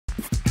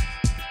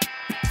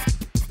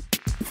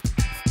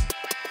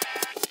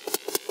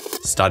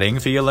Studying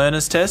for your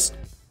learner's test?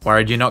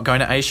 Worried you're not going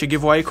to ace your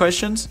giveaway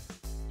questions?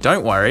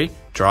 Don't worry,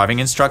 driving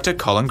instructor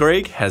Colin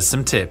Greig has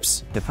some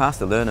tips. To pass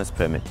the learner's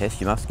permit test,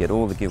 you must get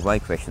all the giveaway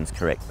questions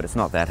correct, but it's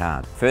not that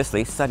hard.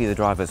 Firstly, study the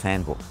driver's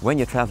handbook. When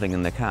you're travelling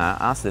in the car,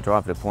 ask the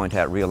driver to point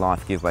out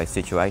real-life giveaway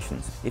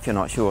situations. If you're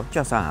not sure,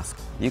 just ask.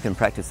 You can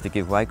practice the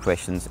giveaway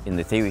questions in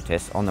the theory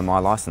test on the My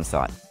Licence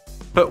site.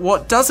 But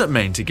what does it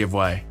mean to give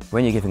way?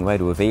 When you're giving way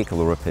to a vehicle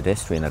or a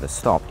pedestrian at a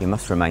stop, you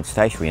must remain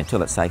stationary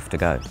until it's safe to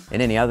go.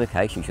 In any other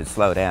case, you should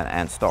slow down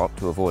and stop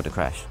to avoid a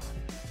crash.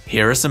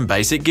 Here are some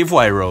basic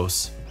giveaway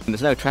rules. When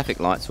there's no traffic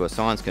lights or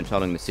signs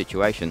controlling the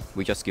situation,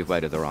 we just give way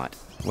to the right.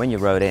 When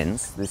your road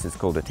ends, this is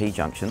called a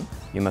T-junction,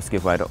 you must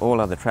give way to all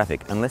other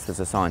traffic unless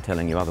there's a sign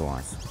telling you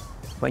otherwise.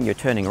 When you're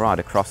turning right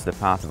across the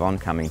path of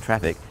oncoming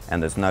traffic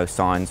and there's no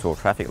signs or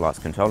traffic lights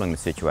controlling the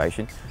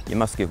situation, you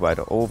must give way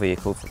to all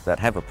vehicles that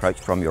have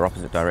approached from your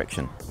opposite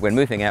direction. When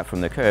moving out from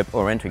the curb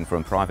or entering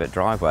from a private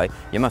driveway,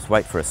 you must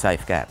wait for a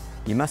safe gap.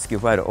 You must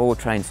give way to all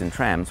trains and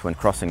trams when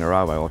crossing a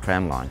railway or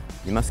tram line.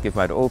 You must give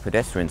way to all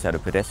pedestrians at a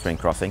pedestrian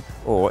crossing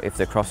or if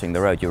they're crossing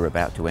the road you're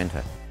about to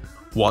enter.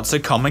 What's a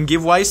common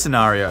giveaway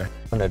scenario?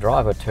 When a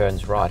driver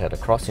turns right at a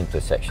cross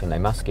intersection, they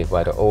must give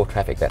way to all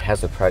traffic that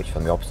has approached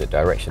from the opposite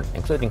direction,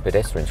 including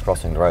pedestrians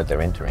crossing the road they're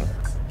entering.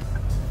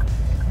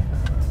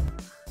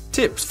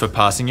 Tips for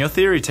passing your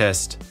theory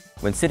test.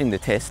 When sitting the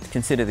test,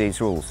 consider these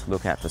rules.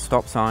 Look out for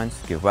stop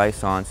signs, give way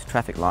signs,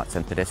 traffic lights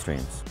and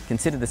pedestrians.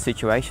 Consider the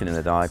situation in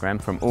the diagram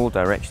from all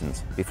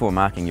directions before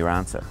marking your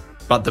answer.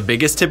 But the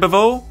biggest tip of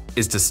all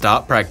is to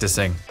start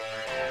practicing.